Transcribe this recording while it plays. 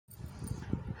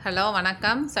Hello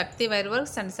வணக்கம். சக்தி wire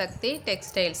works and Sakthi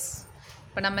textiles.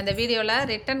 இப்போ நம்ம இந்த வீடியோவில்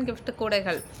ரிட்டன் கிஃப்ட்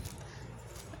கூடைகள்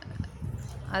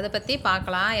அதை பற்றி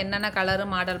பார்க்கலாம். என்னென்ன கலரு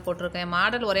மாடல் போட்டிருக்கேன்.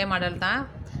 மாடல் ஒரே மாடல் தான்,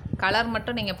 கலர்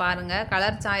மட்டும் நீங்கள் பாருங்கள்.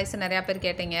 கலர் சாய்ஸ் நிறையா பேர்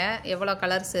கேட்டீங்க, எவ்வளோ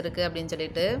கலர்ஸ் இருக்குது அப்படின்னு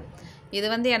சொல்லிட்டு. இது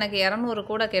வந்து எனக்கு 200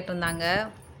 கூட கேட்டிருந்தாங்க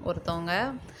ஒருத்தவங்க.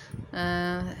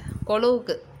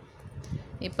 கொலுவுக்கு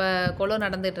இப்போ கொலு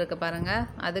நடந்துகிட்ருக்கு பாருங்கள்,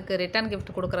 அதுக்கு ரிட்டன்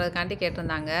கிஃப்ட் கொடுக்குறதுக்காண்டி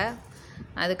கேட்டிருந்தாங்க.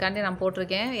 அதுக்காண்டி நான்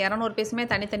போட்டிருக்கேன். 200 பீஸுமே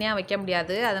தனித்தனியாக வைக்க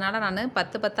முடியாது, அதனால் நான்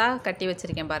 10 10ஆக கட்டி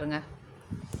வச்சுருக்கேன் பாருங்கள்.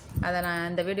 அதை நான்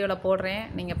இந்த வீடியோவில் போடுறேன்,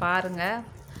 நீங்கள் பாருங்கள்.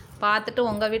 பார்த்துட்டு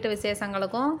உங்கள் வீட்டு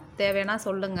விசேஷங்களுக்கும் தேவைன்னா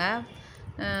சொல்லுங்கள்.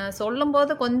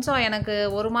 சொல்லும்போது கொஞ்சம் எனக்கு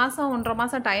 1 மாதம் 1.5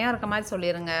 மாதம் டைம் இருக்க மாதிரி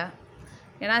சொல்லிடுங்க.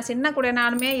 ஏன்னா சின்ன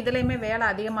கூடைனாலுமே இதுலேயுமே வேலை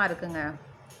அதிகமாக இருக்குங்க.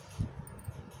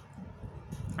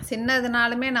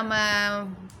 சின்னதுனாலுமே நம்ம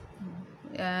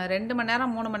 2 மணி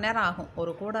நேரம் 3 மணி நேரம் ஆகும்.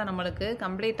 ஒரு கூடை நம்மளுக்கு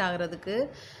கம்ப்ளீட் ஆகிறதுக்கு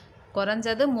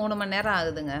குறைஞ்சது 3 மணி நேரம்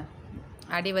ஆகுதுங்க.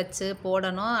 அடி வச்சு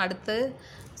போடணும், அடுத்து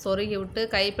சொருகி விட்டு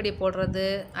கைப்பிடி போடுறது,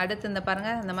 அடுத்து இந்த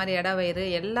பாருங்கள் இந்த மாதிரி இட வயிறு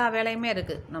எல்லா வேலையுமே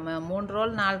இருக்குது. நம்ம 3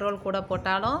 ரோல் 4 ரோல் கூட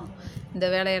போட்டாலும் இந்த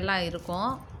வேலையெல்லாம்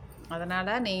இருக்கும்.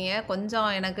 அதனால் நீங்கள்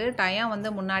கொஞ்சம் எனக்கு டைம்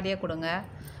வந்து முன்னாடியே கொடுங்க.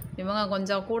 இவங்க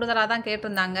கொஞ்சம் கூடுதலாக தான்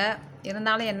கேட்டிருந்தாங்க,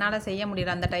 இருந்தாலும் என்னால் செய்ய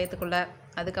முடியல அந்த டயத்துக்குள்ளே.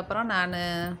 அதுக்கப்புறம் நான்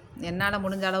என்னால்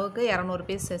முடிஞ்ச அளவுக்கு 200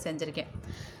 பீஸ் செஞ்சுருக்கேன்.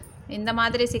 இந்த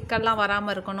மாதிரி சிக்கல்லாம்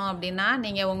வராமல் இருக்கணும் அப்படின்னா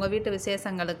நீங்கள் உங்கள் வீட்டு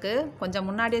விசேஷங்களுக்கு கொஞ்சம்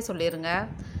முன்னாடியே சொல்லிடுங்க.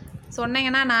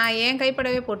 சொன்னீங்கன்னா நான் என்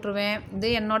கைப்படவே போட்டுருவேன்.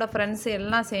 இது என்னோடய ஃப்ரெண்ட்ஸ்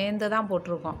எல்லாம் சேர்ந்து தான்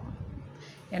போட்டிருக்கோம்.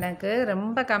 எனக்கு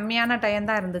ரொம்ப கம்மியான டைம்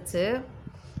தான் இருந்துச்சு.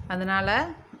 அதனால்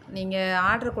நீங்கள்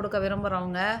ஆர்டர் கொடுக்க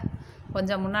விரும்புகிறவங்க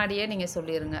கொஞ்சம் முன்னாடியே நீங்கள்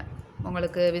சொல்லிடுங்க.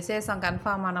 உங்களுக்கு விசேஷம்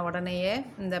கன்ஃபார்ம் ஆன உடனேயே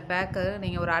இந்த பேக்கு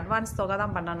நீங்கள் ஒரு அட்வான்ஸ் தொகை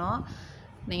தான் பண்ணணும்.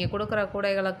 நீங்கள் கொடுக்குற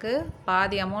கூடைகளுக்கு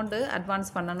பாதி அமௌண்ட்டு அட்வான்ஸ்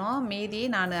பண்ணணும், மீதி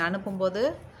நான் அனுப்பும்போது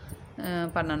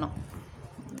பண்ணணும்.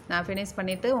 நான் ஃபினிஷ்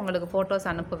பண்ணிவிட்டு உங்களுக்கு ஃபோட்டோஸ்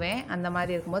அனுப்புவேன். அந்த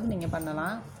மாதிரி இருக்கும்போது நீங்கள்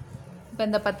பண்ணலாம். இப்போ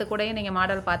இந்த 10 கூடையும் நீங்கள்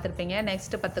மாடல் பார்த்துருப்பீங்க.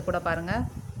 நெக்ஸ்ட்டு 10 கூட பாருங்கள்.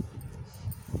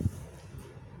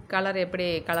 கலர் எப்படி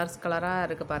கலராக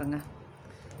இருக்குது பாருங்கள்.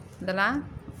 இதெல்லாம்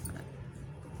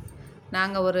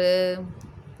நாங்கள் ஒரு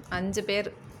 5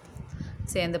 பேர்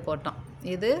சேர்ந்து போட்டோம்.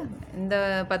 இது இந்த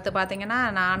 10 பார்த்திங்கன்னா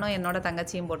நானும் என்னோடய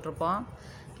தங்கச்சியும் போட்டிருப்போம்.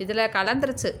 இதில்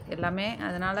கலந்துருச்சு எல்லாமே.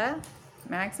 அதனால்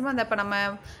மேக்ஸிமம் இந்த இப்போ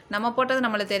நம்ம போட்டது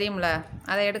நம்மளுக்கு தெரியும்ல,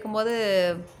 அதை எடுக்கும்போது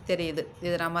தெரியுது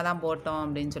இது நம்ம தான் போட்டோம்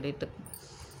அப்படின்னு சொல்லிட்டு.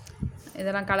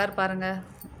 இதெல்லாம் கலர் பாருங்கள்.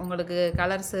 உங்களுக்கு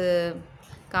கலர்ஸு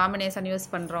காம்பினேஷன்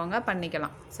யூஸ் பண்ணுறவங்க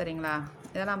பண்ணிக்கலாம், சரிங்களா?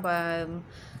 இதெல்லாம் இப்போ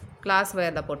கிளாஸ்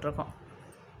வயரில் போட்டிருக்கோம்.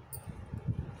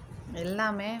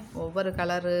 எல்லாமே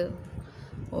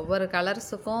ஒவ்வொரு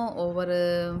கலர்ஸுக்கும் ஒவ்வொரு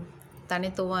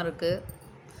தனித்துவம் இருக்குது.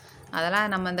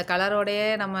 அதெல்லாம் நம்ம இந்த கலரோடையே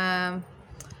நம்ம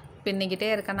பின்னிக்கிட்டே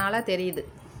இருக்கனால தெரியுது.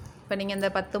 இப்போ நீங்கள் இந்த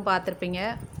 10 பார்த்துருப்பீங்க,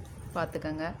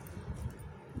 பார்த்துக்கோங்க.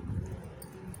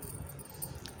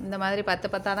 இந்த மாதிரி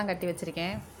 10 10ஆக தான் கட்டி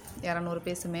வச்சுருக்கேன். 200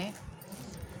 பீஸுமே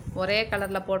ஒரே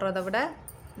கலரில் போடுறத விட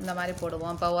இந்த மாதிரி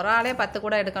போடுவோம். இப்போ ஒரு ஆளே 10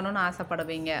 கூட எடுக்கணும்னு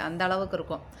ஆசைப்படுவீங்க, அந்த அளவுக்கு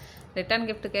இருக்கும். ரிட்டன்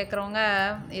கிஃப்ட் கேட்குறவங்க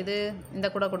இது இந்த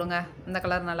கூட கொடுங்க, இந்த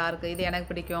கலர் நல்லாயிருக்கு, இது எனக்கு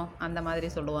பிடிக்கும், அந்த மாதிரி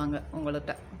சொல்லுவாங்க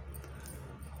உங்கள்கிட்ட.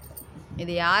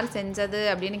 இது யார் செஞ்சது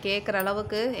அப்படின்னு கேட்குற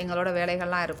அளவுக்கு எங்களோட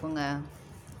வேலைகள்லாம் இருக்குங்க.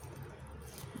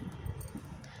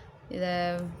 இதை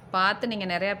பார்த்து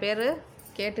நீங்கள் நிறையா பேர்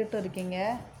கேட்டுட்டு இருக்கீங்க,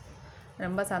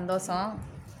 ரொம்ப சந்தோஷம்.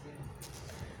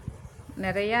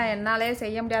 நிறையா என்னாலே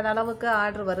செய்ய முடியாத அளவுக்கு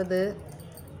ஆர்டர் வருது.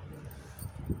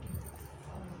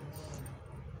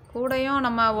 கூடையும்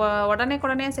நம்ம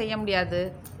உடனே செய்ய முடியாது,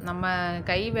 நம்ம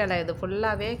கை வேலை, இது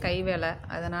ஃபுல்லாகவே கை வேலை.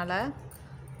 அதனால்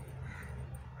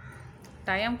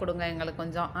டைம் கொடுங்க எங்களுக்கு.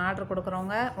 கொஞ்சம் ஆர்டர்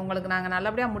கொடுக்குறவங்க உங்களுக்கு நாங்கள்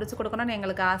நல்லபடியாக முடிச்சு கொடுக்கணும்னு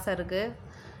எங்களுக்கு ஆசை இருக்குது.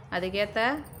 அதுக்கேற்ற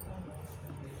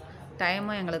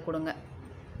டைமும் எங்களுக்கு கொடுங்க.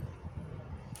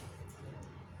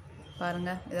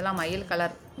 பாருங்கள், இதெல்லாம் மயில்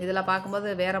கலர். இதில்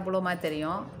பார்க்கும்போது வேறு ப்ளூ மாதிரி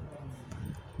தெரியும்.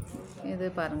 இது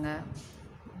பாருங்கள்,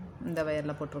 இந்த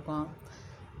வயரில் போட்டிருக்கோம்,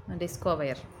 டிஸ்கோ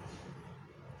வயர்.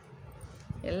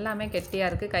 எல்லாமே கெட்டியாக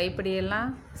இருக்குது, கைப்பிடியெல்லாம்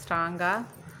ஸ்ட்ராங்காக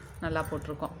நல்லா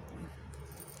போட்டிருக்கோம்.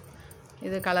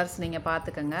 இது கலர்ஸ் நீங்கள்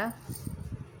பார்த்துக்கங்க.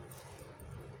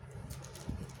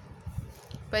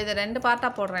 இப்போ இது 2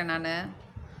 பார்ட்டாக போடுறேன் நான்,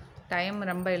 டைம்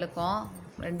ரொம்ப இழுக்கும்.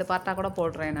 2 பார்ட்டாக கூட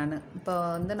போடுறேன் நான். இப்போ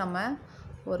வந்து நம்ம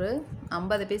ஒரு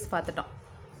 50 பீஸ் பார்த்துட்டோம்.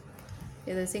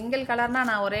 இது சிங்கிள் கலர்னால்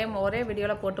நான் ஒரே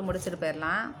வீடியோவில் போட்டு முடிச்சுட்டு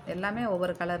போயிடலாம். எல்லாமே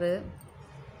ஒவ்வொரு கலரு.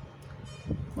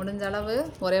 முடிஞ்ச அளவு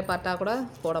ஒரே பார்ட்டாக கூட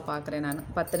போட பார்க்குறேன் நான்.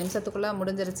 10 நிமிஷத்துக்குள்ளே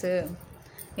முடிஞ்சிருச்சு.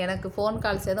 எனக்கு ஃபோன்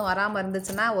கால்ஸ் எதுவும் வராமல்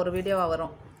இருந்துச்சுன்னா ஒரு வீடியோவாக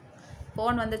வரும்.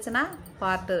 ஃபோன் வந்துச்சுன்னா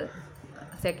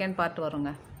செகண்ட் பார்ட்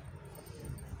வருங்க.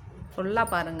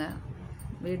 ஃபுல்லாக பாருங்கள்,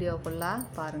 வீடியோ ஃபுல்லாக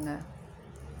பாருங்கள்.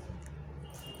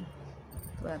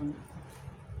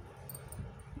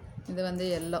 இது வந்து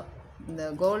எல்லோ, இந்த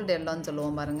கோல்டு எல்லோன்னு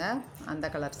சொல்லுவோம் பாருங்கள், அந்த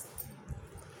கலர்ஸ்.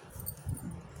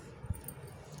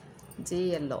 ஜி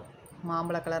எல்லோ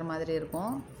மாம்பழ கலர் மாதிரி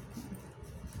இருக்கும்.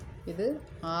 இது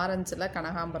ஆரஞ்சில்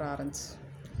கனகாம்பரம் ஆரஞ்சு.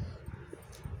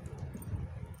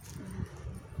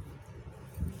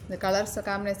 இந்த கலர்ஸ்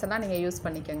காம்பினேஷன்லாம் நீங்கள் யூஸ்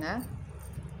பண்ணிக்கோங்க.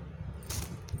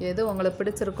 எது உங்களுக்கு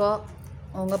பிடிச்சிருக்கோ,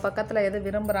 உங்கள் பக்கத்தில் எது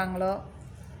விரும்புகிறாங்களோ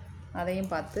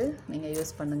அதையும் பார்த்து நீங்கள்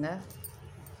யூஸ் பண்ணுங்கள்.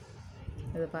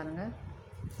 இது பாருங்கள்,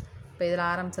 இப்போ இதில்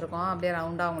ஆரம்பிச்சிருக்கோம். அப்படியே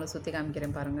ரவுண்டாக உங்களுக்கு சுற்றி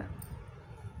காமிக்கிறேன் பாருங்கள்.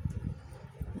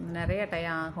 நிறைய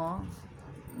டைம் ஆகும்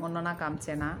ஒன்றா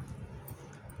காமிச்சேன்னா.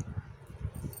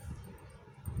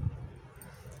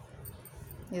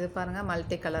 இது பாருங்கள்,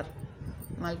 மல்டி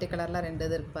கலரில் 2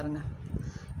 இது இருக்குது பாருங்கள்.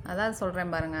 அதான்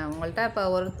சொல்கிறேன் பாருங்கள், உங்கள்கிட்ட இப்போ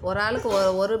ஒரு ஆளுக்கு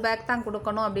ஒரு பேக் தான்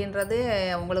கொடுக்கணும் அப்படின்றது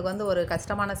உங்களுக்கு வந்து ஒரு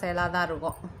கஷ்டமான செயலாக தான்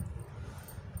இருக்கும்.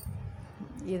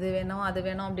 இது வேணும் அது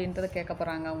வேணும் அப்படின்றது கேட்க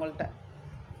போகிறாங்க உங்கள்கிட்ட.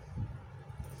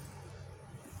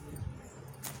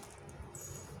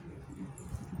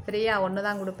 ஃப்ரீயாக ஒன்று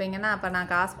தான் கொடுப்பீங்கன்னா அப்போ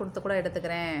நான் காசு கொடுத்து கூட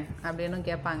எடுத்துக்கிறேன் அப்படின்னு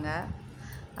கேட்பாங்க.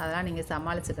 அதெல்லாம் நீங்கள்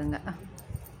சமாளிச்சுக்கோங்க.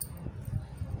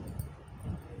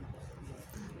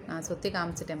 நான் சுற்றி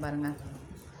காமிச்சிட்டேன் பாருங்கள்.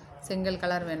 சிங்கிள்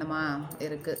கலர் வேணுமா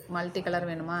இருக்குது, மல்டி கலர்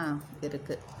வேணுமா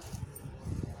இருக்குது.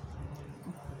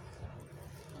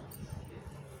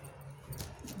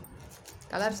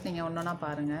 கலர்ஸ் நீங்கள் ஒன்றா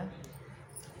பாருங்கள்.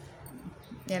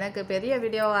 எனக்கு பெரிய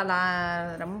வீடியோவெல்லாம்,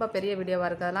 ரொம்ப பெரிய வீடியோவாக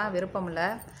இருக்கிறதெல்லாம் விருப்பம் இல்லை.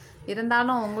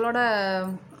 இருந்தாலும் உங்களோட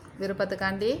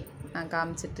விருப்பத்துக்காண்டி நான்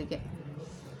காமிச்சிட்ருக்கேன்.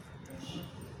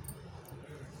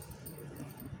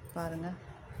 பாருங்கள்,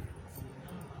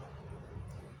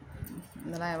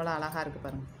 இதெல்லாம் எவ்வளோ அழகாக இருக்குது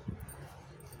பாருங்கள்.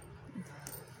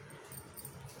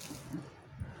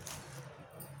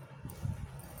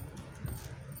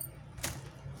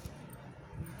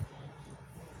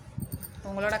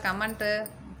 உங்களோட கமெண்ட்டு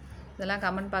இதெல்லாம்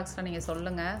கமெண்ட் பாக்ஸில் நீங்கள்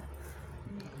சொல்லுங்கள்.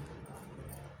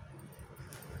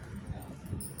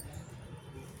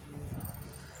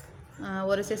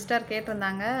 ஒரு சிஸ்டர்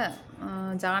கேட்டிருந்தாங்க,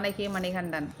 ஜானகி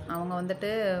மணிகண்டன். அவங்க வந்துட்டு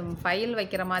ஃபைல்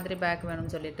வைக்கிற மாதிரி பேக்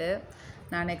வேணும்னு சொல்லிவிட்டு,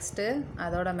 நான் நெக்ஸ்ட்டு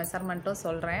அதோட மெஷர்மெண்ட்டும்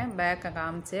சொல்கிறேன், பேக்கை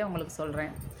காமிச்சு உங்களுக்கு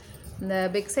சொல்கிறேன். இந்த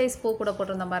பிக் சைஸ் பூ கூட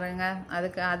போட்டிருந்தேன்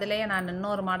பாருங்கள், அதுலேயே நான்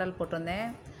இன்னொரு மாடல் போட்டிருந்தேன்.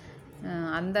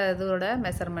 அந்த இதோட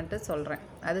மெஷர்மெண்ட்டு சொல்கிறேன்.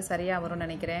 அது சரியாக வரும்னு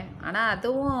நினைக்கிறேன். ஆனால்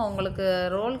அதுவும் உங்களுக்கு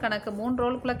ரோல் கணக்கு 3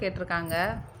 ரோலுக்குள்ளே கேட்டிருக்காங்க.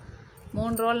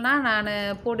 3 ரோல்னால் நான்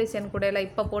பூ டிசைன் கூடையில்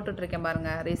இப்போ போட்டுட்ருக்கேன்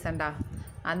பாருங்கள் ரீசெண்டாக,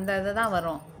 அந்த இது தான்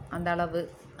வரும், அந்த அளவு.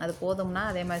 அது போதும்னா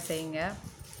அதே மாதிரி செய்யுங்க.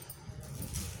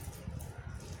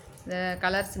 இந்த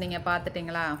கலர்ஸ் நீங்கள்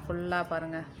பார்த்துட்டிங்களா? ஃபுல்லாக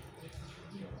பாருங்கள்,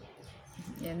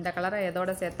 எந்த கலரை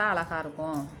எதோட சேர்த்தா அழகாக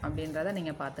இருக்கும் அப்படின்றத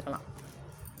நீங்கள் பார்த்துக்கலாம்.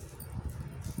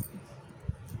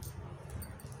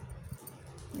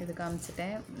 இது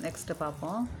காமிச்சிட்டேன், நெக்ஸ்ட்டு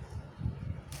பார்ப்போம்.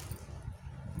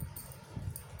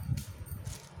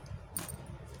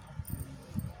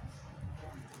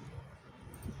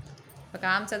 இப்போ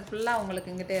காமிச்சது ஃபுல்லாக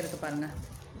உங்களுக்கு இங்கிட்டே இருக்குது பாருங்கள்.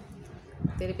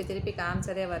 திருப்பி திருப்பி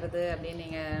காமிச்சதே வருது அப்படின்னு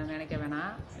நீங்கள் நினைக்க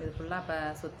வேணாம். இது ஃபுல்லாக இப்போ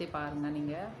சுற்றி பாருங்கள்.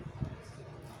 நீங்கள்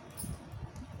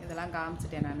இதெல்லாம்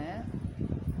காமிச்சிட்டேன் நான்.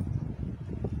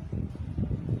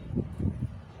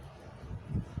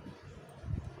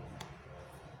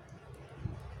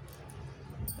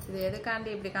 இது எதுக்காண்டி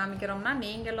இப்படி காமிக்கிறோம்னா,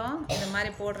 நீங்களும் இது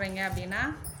மாதிரி போடுறீங்க அப்படின்னா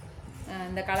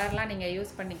இந்த கலர்லாம் நீங்கள்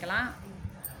யூஸ் பண்ணிக்கலாம்.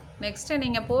 நெக்ஸ்ட்டு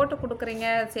நீங்கள் போட்டு கொடுக்குறீங்க,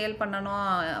 சேல் பண்ணணும்,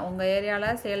 உங்கள்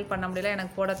ஏரியாவில் சேல் பண்ண முடியல,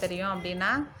 எனக்கு போட தெரியும்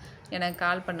அப்படின்னா எனக்கு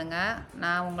கால் பண்ணுங்கள்.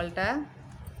 நான் உங்கள்கிட்ட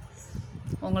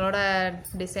உங்களோட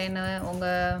டிசைனு,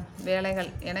 உங்கள்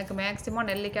வேலைகள், எனக்கு மேக்ஸிமம்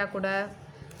நெல்லிக்காய் கூட,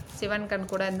 சிவன்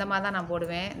கண் கூட இந்த மாதிரி தான் நான்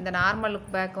போடுவேன். இந்த நார்மல்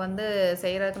பேக் வந்து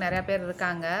செய்கிறதுக்கு நிறையா பேர்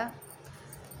இருக்காங்க.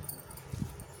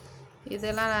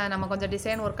 இதெல்லாம் நம்ம கொஞ்சம்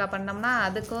டிசைன் ஒர்க்காக பண்ணோம்னா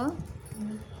அதுக்கும்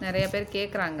நிறைய பேர்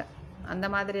கேட்குறாங்க. அந்த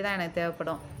மாதிரி தான் எனக்கு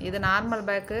தேவைப்படும். இது நார்மல்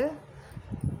பேக்கு,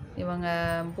 இவங்க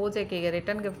பூஜைக்கு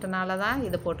ரிட்டன் கிஃப்ட்னால தான்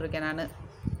இது போட்டிருக்கேன் நான்.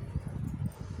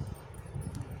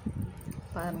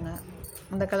 பாருங்கள்,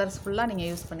 இந்த கலர்ஸ் ஃபுல்லாக நீங்கள்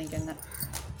யூஸ் பண்ணிக்கோங்க.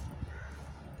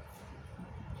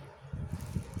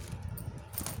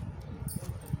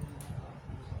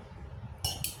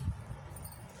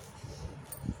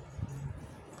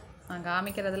 நான்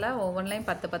காமிக்கிறதுல ஒவ்வொன்றிலையும்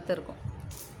 10 இருக்கும்.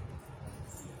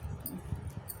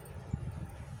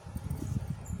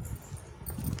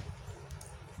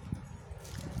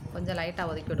 கொஞ்சம்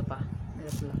லைட்டாக ஒதுக்கி விடுப்பா.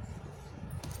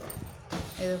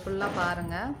 இது ஃபுல்லாக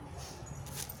பாருங்கள்.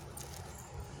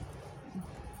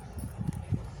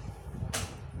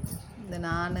 இது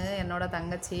நான், என்னோட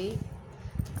தங்கச்சி,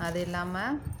 அது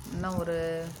இல்லாமல் இன்னும் ஒரு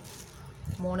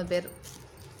 3 பேர்,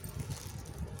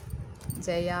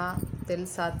 ஜெயா,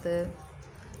 தில்சாத்து,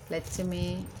 லட்சுமி,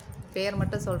 பேர்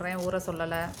மட்டும் சொல்கிறேன், ஊரை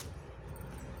சொல்லலை.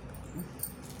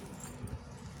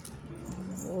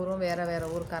 ஊரும் வேறு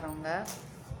வேறு ஊருக்காரவங்க.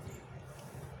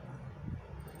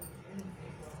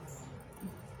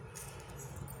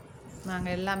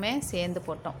 நாங்கள் எல்லாமே சேர்ந்து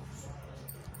போட்டோம்.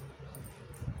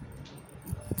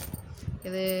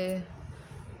 இது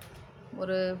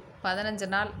ஒரு 15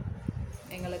 நாள்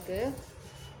எங்களுக்கு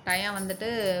டைம் வந்துட்டு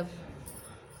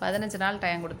 15 நாள்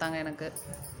டைம் கொடுத்தாங்க எனக்கு.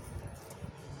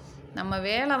 நம்ம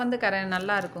வேலை வந்து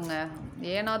நல்லா இருக்குங்க.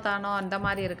 ஏனோ தானோ அந்த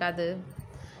மாதிரி இருக்காது.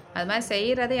 அது மாதிரி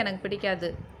செய்கிறது எனக்கு பிடிக்காது.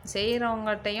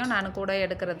 செய்கிறவங்கள்ட்டையும் நான் கூட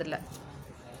எடுக்கிறதில்ல.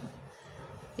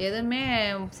 எதுவுமே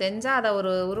செஞ்சால் அதை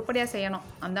ஒரு உருப்படியாக செய்யணும்,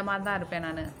 அந்த மாதிரி தான் இருப்பேன்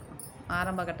நான்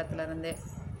ஆரம்ப கட்டத்திலருந்தே.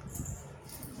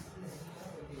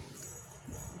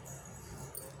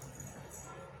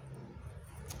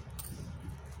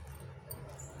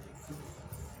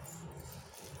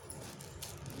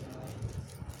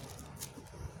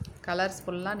 கலர்ஸ்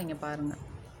ஃபுல்லாக நீங்கள் பாருங்கள்.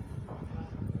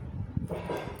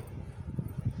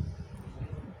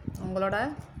 உங்களோட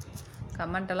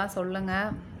கமெண்ட்டெல்லாம்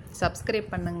சொல்லுங்கள்,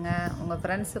 சப்ஸ்கிரைப் பண்ணுங்கள், உங்கள்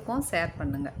ஃப்ரெண்ட்ஸுக்கும் ஷேர்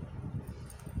பண்ணுங்கள்.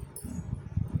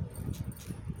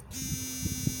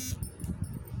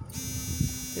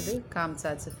 இது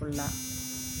காமிச்சாச்சு ஃபுல்லாக.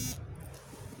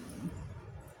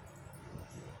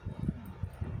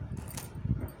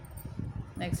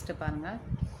 நெக்ஸ்ட்டு பாருங்கள்.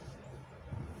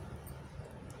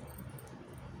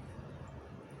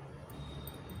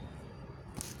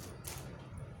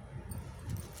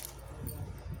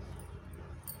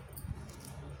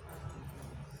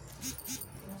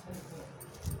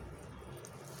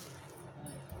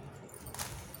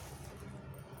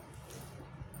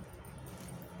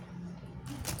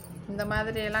 இந்த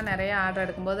மாதிரியெல்லாம் நிறைய ஆர்டர்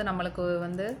எடுக்கும்போது நம்மளுக்கு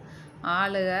வந்து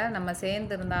ஆளுக நம்ம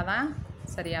சேர்ந்து இருந்தால் தான்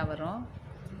சரியாக வரும்.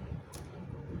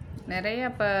 நிறைய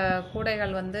இப்போ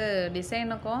கூடைகள் வந்து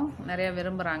டிசைனுக்கும் நிறைய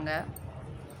விரும்புகிறாங்க.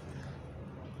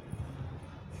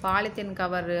 பாலித்தீன்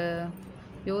கவர்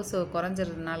யூஸு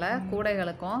குறைஞ்சிறதுனால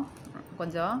கூடைகளுக்கும்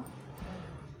கொஞ்சம்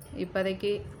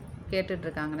இப்போதைக்கு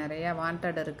கேட்டுட்ருக்காங்க. நிறையா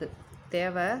வாண்டட் இருக்குது,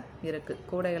 தேவை இருக்குது.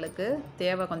 கூடைகளுக்கு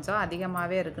தேவை கொஞ்சம்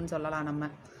அதிகமாகவே இருக்குதுன்னு சொல்லலாம்.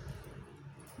 நம்ம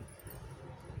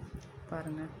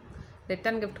பாருங்கள்,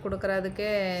 ரிட்டன் கிஃப்ட்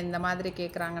கொடுக்குறதுக்கே இந்த மாதிரி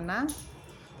கேட்குறாங்கன்னா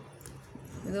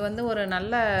இது வந்து ஒரு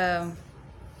நல்ல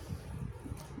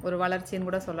ஒரு வளர்ச்சின்னு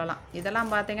கூட சொல்லலாம்.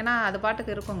 இதெல்லாம் பார்த்திங்கன்னா அது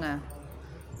பாட்டுக்கு இருக்குங்க.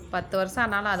 10 வருஷம்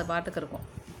ஆனாலும் அது பாட்டுக்கு இருக்கும்.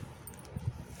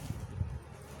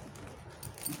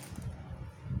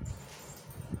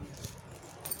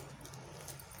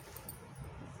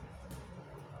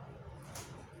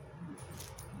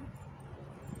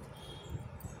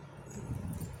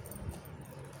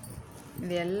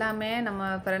 இது எல்லாமே நம்ம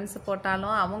ஃப்ரெண்ட்ஸ்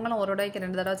போட்டாலும் அவங்களும் ஒரு தடவைக்கு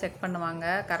 2 தடவை செக் பண்ணுவாங்க,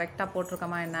 கரெக்டாக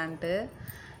போட்டிருக்கோமா என்னான்ட்டு.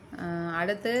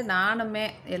 அடுத்து நானுமே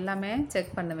எல்லாமே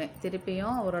செக் பண்ணுவேன்.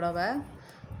 திருப்பியும் ஒரு தடவை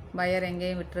பையர்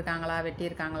எங்கேயும் விட்டுருக்காங்களா,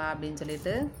 வெட்டியிருக்காங்களா அப்படின்னு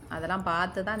சொல்லிட்டு அதெல்லாம்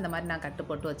பார்த்து தான் இந்த மாதிரி நான் கட்டு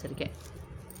போட்டு வச்சுருக்கேன்.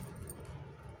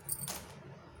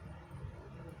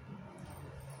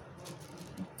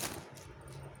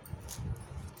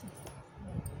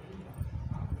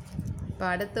 இப்போ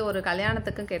அடுத்து ஒரு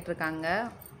கல்யாணத்துக்கும் கேட்டிருக்காங்க.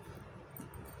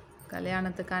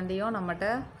 கல்யாணத்துக்காண்டியும் நம்மகிட்ட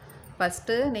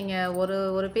ஃபஸ்ட்டு நீங்கள்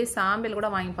ஒரு பீஸ் சாம்பிள் கூட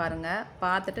வாங்கி பாருங்கள்,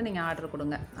 பார்த்துட்டு நீங்கள் ஆர்டர்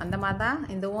கொடுங்க. அந்த மாதிரி தான்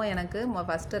இதுவும் எனக்கு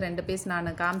ஃபஸ்ட்டு 2 பீஸ்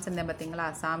நான் காமிச்சிருந்தேன் பார்த்தீங்களா,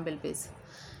 சாம்பிள் பீஸ்.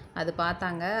 அது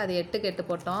பார்த்தாங்க. அது 8க்கு 8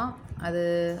 போட்டோம். அது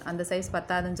அந்த சைஸ்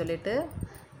பத்தாதுன்னு சொல்லிவிட்டு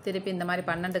திருப்பி இந்த மாதிரி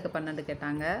 12க்கு 12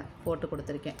 கேட்டாங்க, போட்டு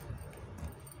கொடுத்துருக்கேன்.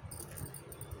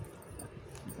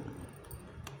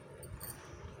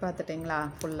 பார்த்துட்டிங்களா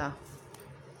ஃபுல்லாக?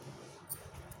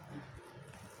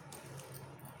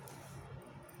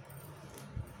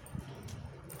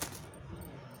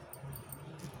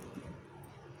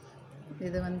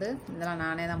 இது வந்து இதெல்லாம்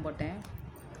நானே தான் போட்டேன்.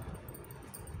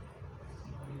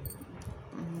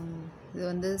 இது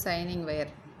வந்து சைனிங்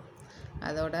வயர்,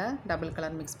 அதோட டபுள்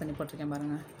கலர் மிக்ஸ் பண்ணி போட்டிருக்கேன்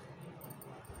பாருங்கள்.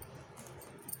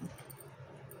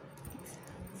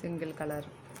 Single colour.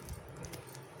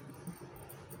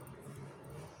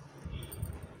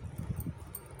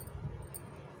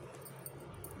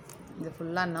 இது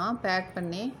ஃபுல்லாக நான் பேக்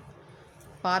பண்ணி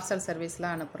பார்சல்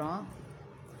சர்வீஸில் அனுப்புகிறோம்.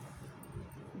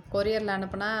 கொரியரில்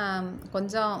அனுப்புனா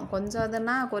கொஞ்சம்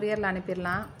இதுன்னா கொரியரில்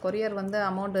அனுப்பிடலாம். கொரியர் வந்து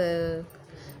அமௌண்ட்டு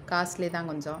காஸ்ட்லி தான்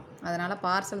கொஞ்சம். அதனால்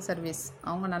பார்சல் சர்வீஸ்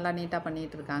அவங்க நல்லா நீட்டாக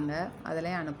பண்ணிகிட்ருக்காங்க,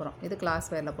 அதிலே அனுப்புகிறோம். இது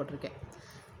கிளாஸ் வேரில் போட்டிருக்கேன்,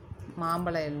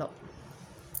 மாம்பழம் எல்லோ.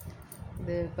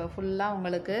 இது இப்போ ஃபுல்லாக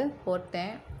உங்களுக்கு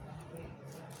போட்டேன்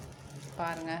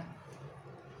பாருங்கள்.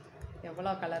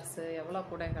 எவ்வளோ கலர்ஸு, எவ்வளோ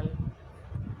கூடைகள்.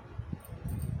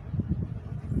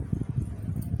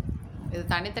 இது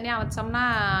தனித்தனியாக வச்சோம்னா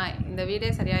இந்த வீடே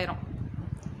சரியாயிரும்.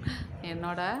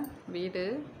 என்னோடய வீடு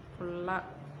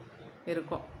ஃபுல்லாக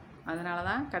இருக்கும். அதனால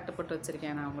தான் கட்டுப்பட்டு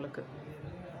வச்சுருக்கேன் நான் உங்களுக்கு.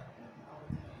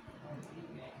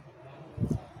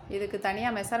 இதுக்கு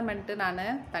தனியாக மெஷர்மெண்ட்டு நான்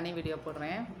தனி வீடியோ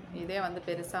போடுறேன். இதே வந்து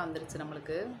பெருசாக வந்துருச்சு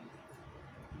நம்மளுக்கு.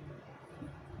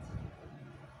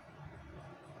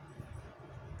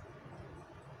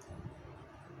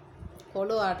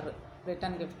 கொலு ஆர்டரு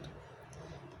ரிட்டன் கிஃப்ட்.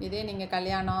 இதே நீங்கள்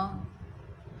கல்யாணம்,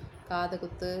 காது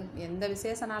குத்து, எந்த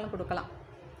விசேஷனாலும் கொடுக்கலாம்.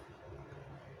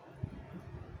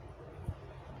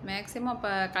 மேக்ஸிமம்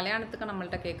இப்போ கல்யாணத்துக்கு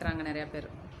நம்மள்ட்ட கேட்குறாங்க நிறையா பேர்.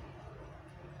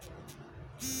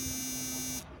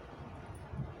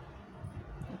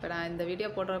 இப்போ நான் இந்த வீடியோ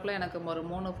போடுறதுக்குள்ளே எனக்கு ஒரு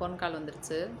 3 ஃபோன் கால்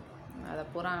வந்துருச்சு. அதை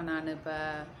பூரா நான் இப்போ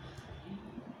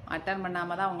அட்டன்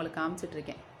பண்ணாமல் தான் உங்களுக்கு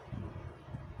காமிச்சிட்ருக்கேன்.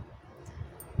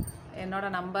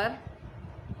 என்னோடய நம்பர்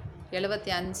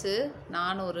 75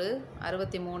 400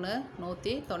 63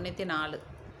 194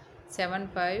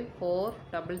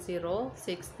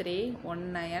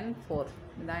 7540063194.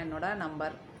 இதுதான் என்னோடய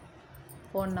number.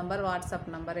 Phone number,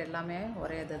 WhatsApp number எல்லாமே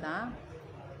ஒரே இது தான்.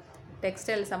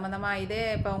 டெக்ஸ்டைல் சம்மந்தமாக இதே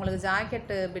இப்போ உங்களுக்கு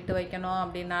ஜாக்கெட்டு பிட்டு வைக்கணும்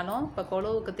அப்படின்னாலும் இப்போ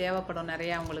கொலுவுக்கு தேவைப்படும்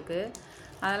நிறையா உங்களுக்கு.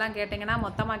 அதெல்லாம் கேட்டிங்கன்னா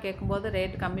மொத்தமாக கேட்கும்போது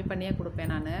ரேட் கம்மி பண்ணியே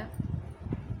கொடுப்பேன் நான்.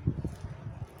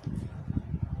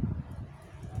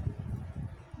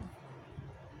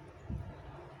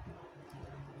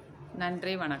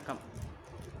 நன்றி, வணக்கம்.